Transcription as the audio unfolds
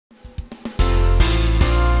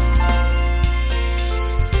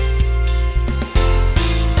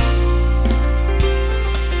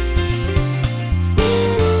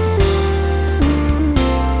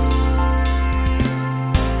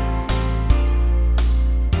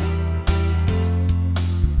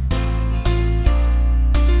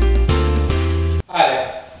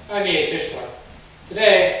Danny A. Tischler.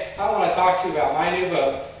 Today, I want to talk to you about my new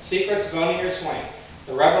book, Secrets of Owning Your Swing,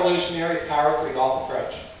 The Revolutionary Power 3 Golf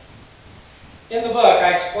Approach. In the book,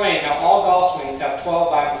 I explain how all golf swings have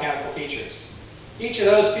 12 biomechanical features. Each of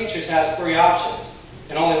those features has 3 options,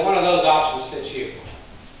 and only one of those options fits you.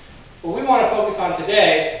 What we want to focus on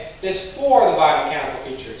today is 4 of the biomechanical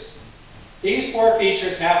features. These 4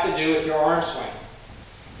 features have to do with your arm swing.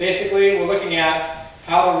 Basically, we're looking at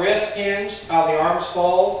how the wrists hinge, how the arms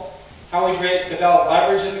fold, how we develop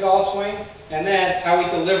leverage in the golf swing, and then how we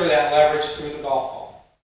deliver that leverage through the golf ball.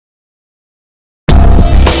 The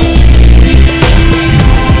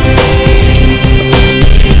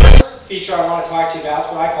first feature I want to talk to you about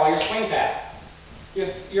is what I call your swing path.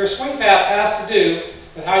 Your swing path has to do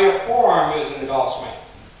with how your forearm moves in the golf swing.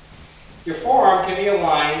 Your forearm can be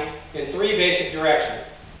aligned in 3 basic directions.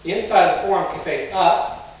 The inside of the forearm can face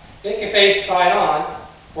up, it can face side on,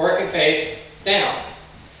 or it can face down.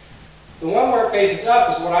 The one where it faces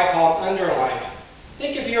up is what I call an underalignment.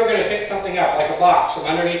 Think if you were going to pick something up, like a box, from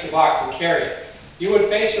underneath the box and carry it. You would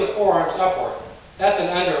face your forearms upward. That's an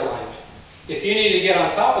underalignment. If you need to get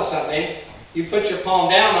on top of something, you put your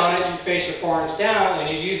palm down on it, you face your forearms down, and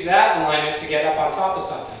you use that alignment to get up on top of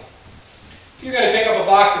something. If you're going to pick up a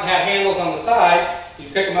box that had handles on the side, you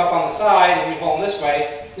pick them up on the side and you hold them this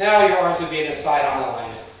way, now your arms would be in the side-on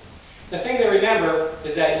alignment. The thing to remember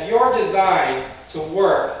is that you're designed to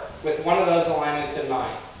work with one of those alignments in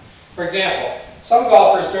mind. For example, some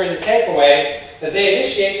golfers during the takeaway, as they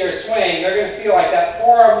initiate their swing, they're going to feel like that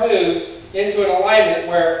forearm moves into an alignment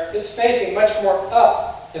where it's facing much more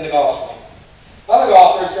up in the golf swing. Other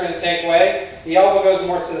golfers during the takeaway, the elbow goes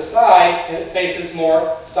more to the side and it faces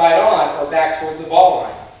more side-on or back towards the ball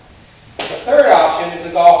line. The third option is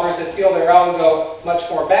the golfers that feel their elbow go much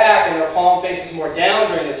more back and their palm faces more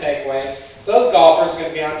down during the takeaway. Those golfers are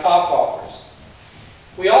going to be on top golfers.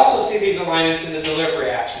 We also see these alignments in the delivery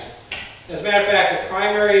action. As a matter of fact, the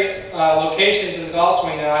primary locations in the golf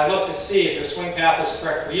swing that I look to see if your swing path is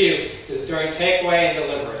correct for you is during takeaway and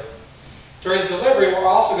delivery. During delivery, we're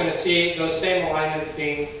also going to see those same alignments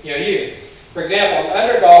being used. For example, an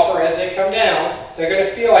under golfer, as they come down, they're going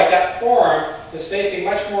to feel like that forearm is facing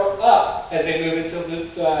much more up as they move into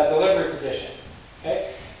the delivery position.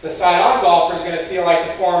 Okay? The side-on golfer is going to feel like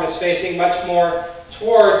the forearm is facing much more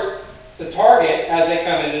towards the target as they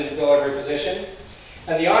come into the delivery position.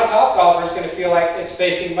 And the on-top golfer is going to feel like it's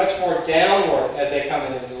facing much more downward as they come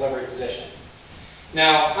into the delivery position.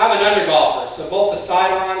 Now, I'm an under golfer, so both the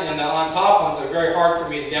side-on and the on-top ones are very hard for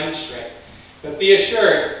me to demonstrate. But be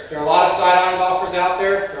assured, there are a lot of side-on golfers out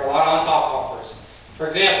there, there are a lot of on-top golfers. For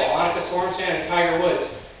example, Annika Sorenstam and Tiger Woods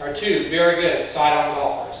are 2 very good side-on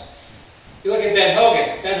golfers. You look at Ben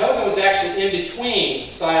Hogan. Ben Hogan was actually in between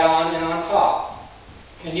side-on and on top.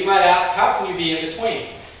 And you might ask, how can you be in between?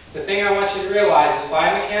 The thing I want you to realize is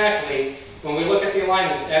biomechanically, when we look at the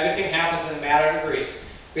alignments, everything happens in a matter of degrees.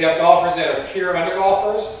 We have golfers that are pure under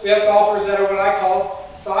golfers. We have golfers that are what I call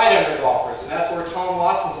side under golfers, and that's where Tom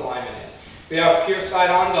Watson's alignment is. We have pure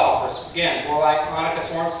side-on golfers, again, more like Annika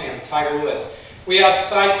Sorenstam, Tiger Woods. We have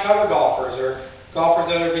side cover golfers, or golfers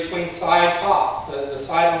that are between side tops, the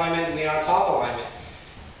side alignment and the on top alignment.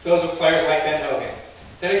 Those are players like Ben Hogan.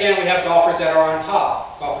 Then again, we have golfers that are on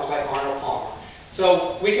top, golfers like Arnold Palmer.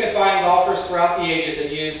 So we can find golfers throughout the ages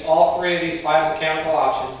that use all 3 of these biomechanical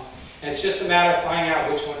options, and it's just a matter of finding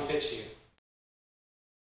out which one fits you.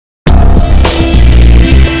 The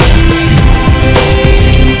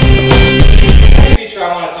next feature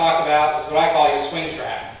I want to talk about is what I call your swing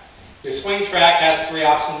track. Your swing track has 3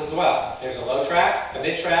 options as well. There's a low track, a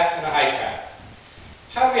mid track, and a high track.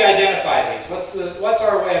 How do we identify these? What's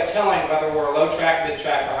our way of telling whether we're a low track, mid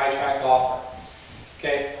track, or high track golfer?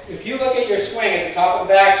 Okay, if you look at your swing at the top of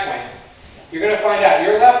the backswing, you're going to find out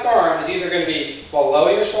your left arm is either going to be below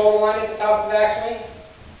your shoulder line at the top of the backswing,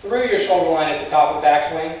 through your shoulder line at the top of the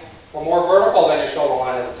backswing, or more vertical than your shoulder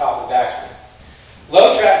line at the top of the backswing.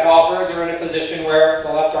 Low track golfers are in a position where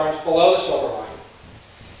the left arm is below the shoulder line.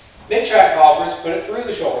 Mid-track golfers put it through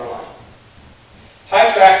the shoulder line.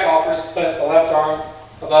 High-track golfers put the left arm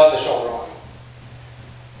above the shoulder line.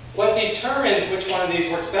 What determines which one of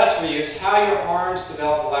these works best for you is how your arms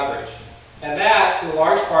develop leverage. And that, to a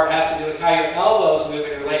large part, has to do with how your elbows move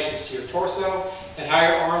in relation to your torso and how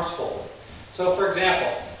your arms fold. So, for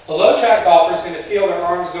example, a low-track golfer is going to feel their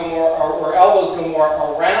arms go more, or elbows go more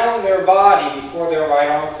around their body before their right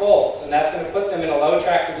arm folds. And that's going to put them in a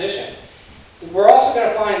low-track position. We're also going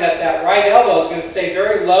to find that that right elbow is going to stay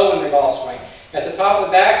very low in the golf swing. At the top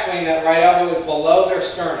of the backswing, that right elbow is below their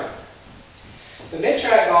sternum. The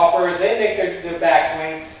mid-track golfers, they make their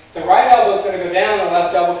backswing The right elbow is going to go down and the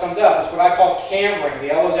left elbow comes up. It's what I call cambering.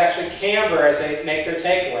 The elbows actually camber as they make their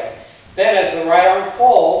takeaway. Then as the right arm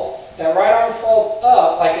folds, that right arm folds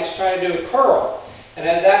up like it's trying to do a curl. And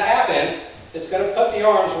as that happens, it's going to put the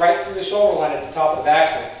arms right through the shoulder line at the top of the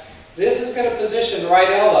backswing. This is going to position the right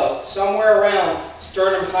elbow somewhere around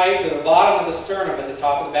sternum height or the bottom of the sternum at the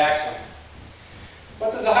top of the backswing.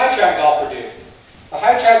 What does a high track golfer do? A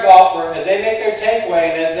high track golfer, as they make their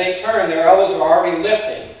takeaway and as they turn, their elbows are already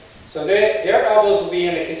lifting. So their elbows will be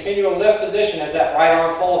in a continual lift position as that right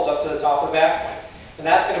arm folds up to the top of the backswing. And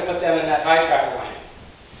that's going to put them in that high track alignment.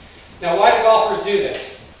 Now, why do golfers do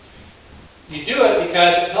this? You do it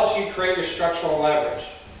because it helps you create your structural leverage.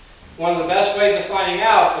 One of the best ways of finding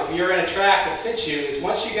out if you're in a track that fits you is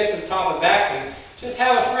once you get to the top of the backswing, just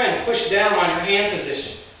have a friend push down on your hand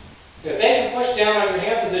position. If they can push down on your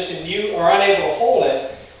hand position and you are unable to hold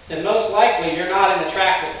it, then most likely you're not in the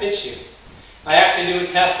track that fits you. I actually do a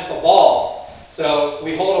test with a ball. So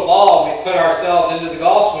we hold a ball and we put ourselves into the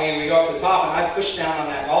golf swing and we go up to the top and I push down on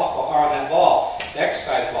that golf ball, or on that ball, the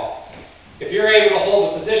exercise ball. If you're able to hold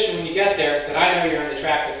the position when you get there, then I know you're in the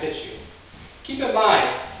track that fits you. Keep in mind,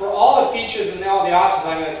 for all the features and all the options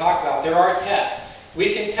I'm going to talk about, there are tests.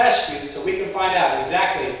 We can test you so we can find out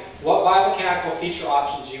exactly what biomechanical feature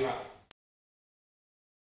options you run.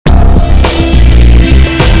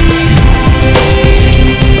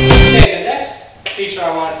 Okay, the next feature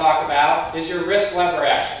I want to talk about is your wrist lever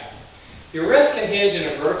action. Your wrist can hinge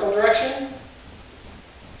in a vertical direction,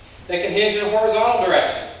 they can hinge in a horizontal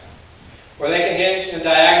direction, or they can hinge in a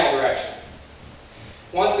diagonal direction.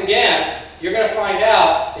 Once again, you're going to find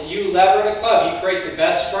out that you lever the club, you create the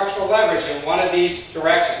best structural leverage in one of these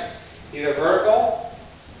directions, either vertical,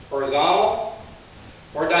 horizontal,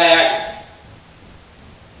 or diagonal.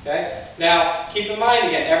 Okay? Now, keep in mind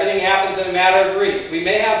again, everything happens in a matter of degrees. We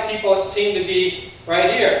may have people that seem to be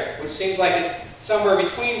right here, which seems like it's somewhere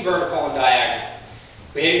between vertical and diagonal.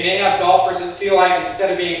 We may have golfers that feel like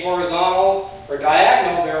instead of being horizontal or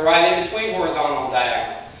diagonal, they're right in between horizontal and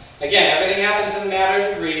diagonal. Again, everything happens in a matter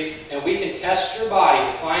of degrees, and we can test your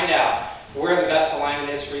body to find out where the best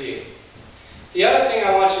alignment is for you. The other thing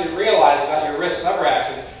I want you to realize about your wrist lever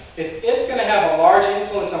action is it's going to have a large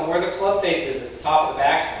influence on where the club face is at the top of the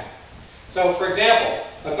backswing. So, for example,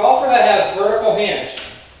 a golfer that has vertical hinge,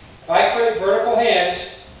 if I create vertical hinge,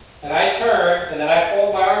 and I turn, and then I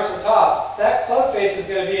fold my arms to the top, that club face is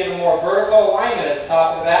going to be in a more vertical alignment at the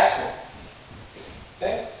top of the backswing.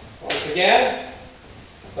 Okay? Once again,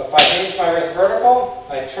 so if I hinge my wrist vertical,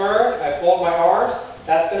 I turn, I fold my arms,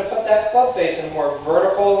 that's going to put that club face in a more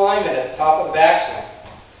vertical alignment at the top of the backswing.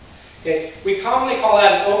 Okay? We commonly call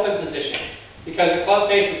that an open position because the club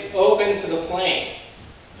face is open to the plane.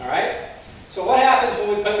 Alright? So what happens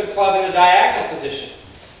when we put the club in a diagonal position?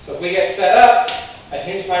 So if we get set up, I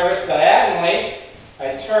hinge my wrist diagonally,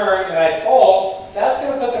 I turn and I fold, that's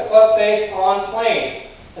going to put the club face on plane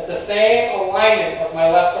at the same alignment of my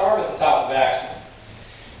left arm at the top of the backswing.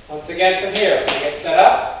 Once again from here, I get set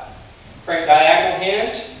up, create diagonal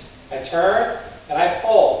hinge, I turn, and I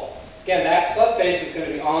fold. Again, that club face is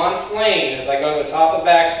going to be on plane as I go to the top of the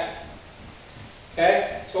backswing.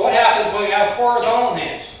 Okay? So what happens when we have horizontal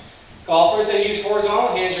hinge? Golfers that use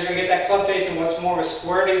horizontal hinge are going to get that club face in what's more of a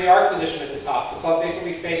square to the arc position at the top. The club face will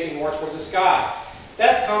be facing more towards the sky.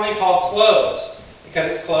 That's commonly called closed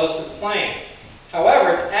because it's closed to the plane. However,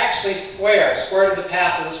 it's actually square to the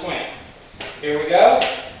path of the swing. So here we go.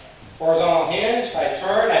 Horizontal hinge, I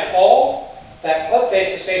turn, I fold. That club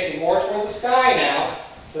face is facing more towards the sky now,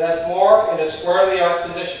 so that's more in a square to the arc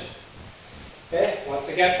position. Okay, once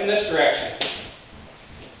again from this direction.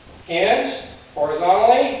 Hinge,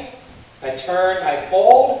 horizontally, I turn, I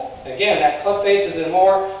fold. Again, that club face is in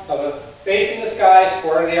more of a facing the sky,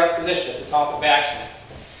 square to the arc position at the top of the backswing.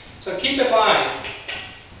 So keep in mind,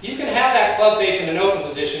 you can have that club face in an open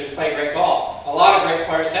position and play great golf. A lot of great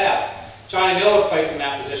players have. Johnny Miller played from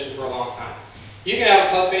that position for a long time. You can have a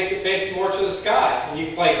club face that faces more to the sky, and you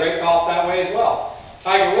can play great golf that way as well.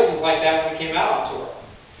 Tiger Woods was like that when he came out on tour.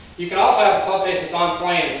 You can also have a club face that's on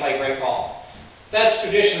plane and play great golf. That's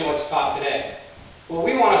traditionally what's taught today. What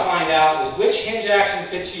we want to find out is which hinge action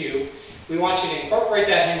fits you. We want you to incorporate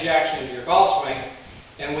that hinge action into your golf swing,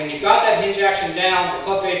 and when you've got that hinge action down, the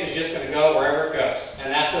club face is just going to go wherever it goes, and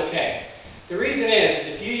that's okay. The reason is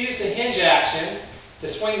if you use the hinge action, the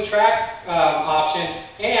swing track option,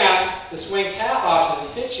 and the swing path option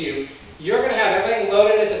that fits you, you're going to have everything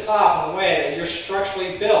loaded at the top in a way that you're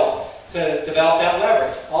structurally built to develop that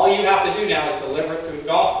leverage. All you have to do now is deliver it through the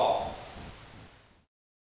golf ball.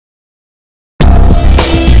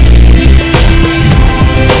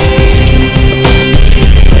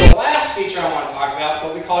 The last feature I want to talk about is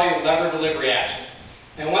what we call your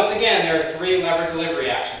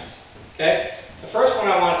Okay? The first one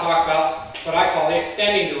I want to talk about is what I call the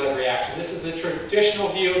extending delivery action. This is the traditional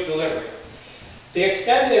view of delivery. The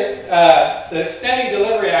extending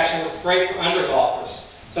delivery action was great for under golfers.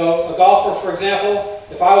 So a golfer, for example,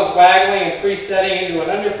 if I was waggling and presetting into an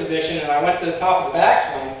under position and I went to the top of the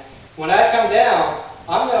backswing, when I come down,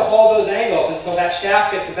 I'm going to hold those angles until that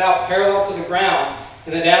shaft gets about parallel to the ground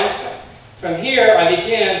in the downswing. From here, I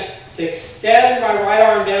begin to extend my right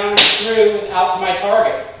arm down through and out to my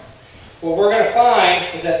target. What we're going to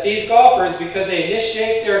find is that these golfers, because they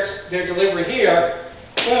initiate their delivery here,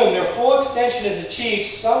 boom, their full extension is achieved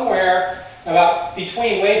somewhere about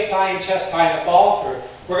between waist high and chest high in the follow through.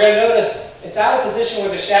 We're going to notice it's out of position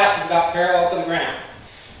where the shaft is about parallel to the ground.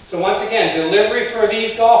 So once again, delivery for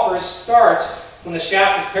these golfers starts when the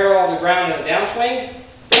shaft is parallel to the ground in the downswing,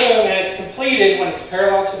 boom, and it's completed when it's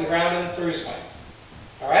parallel to the ground in the through swing.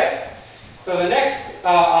 All right? So the next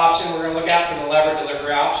option we're going to look at for the lever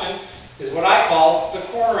delivery option is what I call the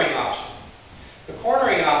cornering option. The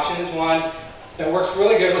cornering option is one that works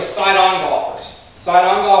really good with side-on golfers.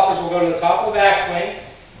 Side-on golfers will go to the top of the backswing.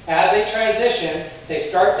 As they transition, they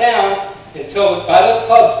start down until the butt of the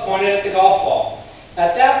club is pointed at the golf ball.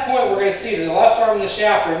 At that point, we're going to see that the left arm and the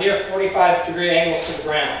shaft are near 45-degree angles to the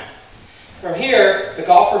ground. From here, the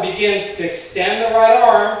golfer begins to extend the right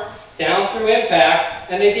arm down through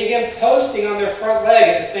impact, and they begin posting on their front leg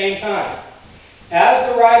at the same time.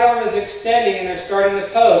 As the right arm is extending and they're starting to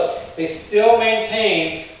post, they still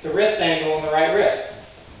maintain the wrist angle on the right wrist.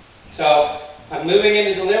 So I'm moving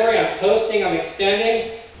into delivery, I'm posting, I'm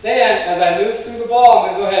extending. Then, as I move through the ball, I'm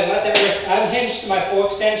going to go ahead and let that wrist unhinge to my full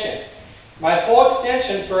extension. My full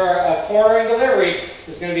extension for a cornering delivery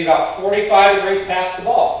is going to be about 45 degrees past the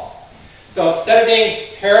ball. So instead of being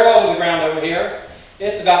parallel to the ground over here,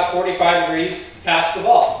 it's about 45 degrees past the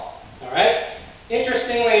ball. All right?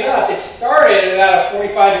 Interestingly enough, it started at about a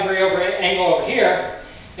 45-degree angle over here,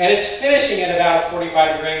 and it's finishing at about a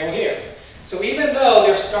 45-degree angle here. So even though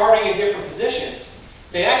they're starting in different positions,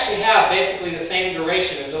 they actually have basically the same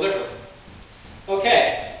duration of delivery.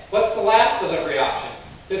 Okay, what's the last delivery option?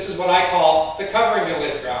 This is what I call the covering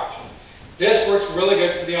delivery option. This works really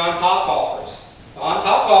good for the on-top golfers. The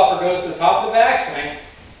on-top golfer goes to the top of the backswing,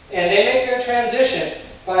 and they make their transition.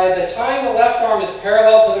 By the time the left arm is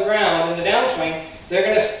parallel to the ground in the downswing, they're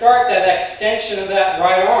going to start that extension of that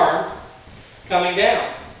right arm coming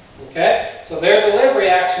down. Okay? So their delivery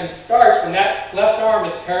action starts when that left arm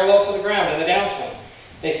is parallel to the ground in the downswing.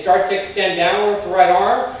 They start to extend downward with the right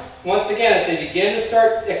arm. Once again, as they begin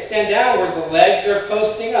to extend downward, the legs are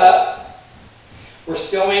posting up. We're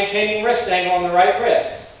still maintaining wrist angle on the right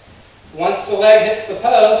wrist. Once the leg hits the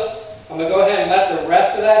post, I'm going to go ahead and let the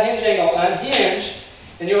rest of that hinge angle unhinge.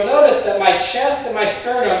 And you'll notice that my chest and my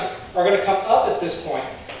sternum are going to come up at this point.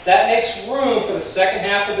 That makes room for the second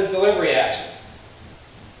half of the delivery action.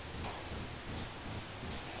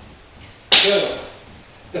 Boom.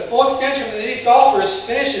 The full extension for these golfers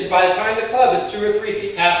finishes by the time the club is 2 or 3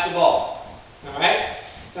 feet past the ball. All right?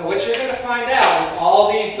 Now what you're going to find out with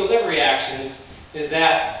all these delivery actions is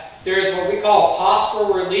that there is what we call a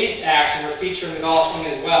postural release action or feature in the golf swing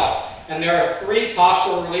as well. And there are 3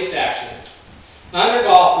 postural release actions. Under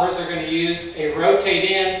golfers are going to use a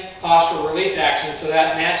rotate in postural release action so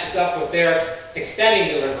that matches up with their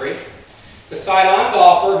extending delivery. The side-on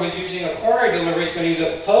golfer who's using a cornering delivery is going to use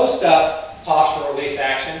a post-up postural release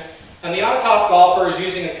action. And the on-top golfer is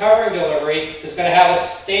using a covering delivery is going to have a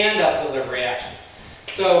stand-up delivery action.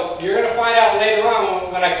 So you're going to find out later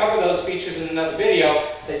on when I cover those features in another video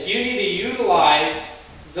that you need to utilize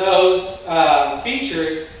those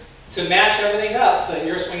features to match everything up so that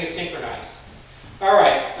your swing is synchronized.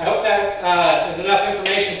 Alright, I hope that is enough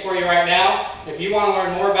information for you right now. If you want to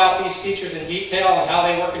learn more about these features in detail and how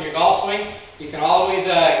they work in your golf swing, you can always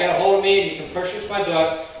get a hold of me and you can purchase my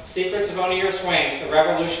book, Secrets of Owning Your Swing, The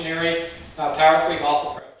Revolutionary Power 3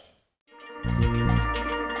 Golf Approach.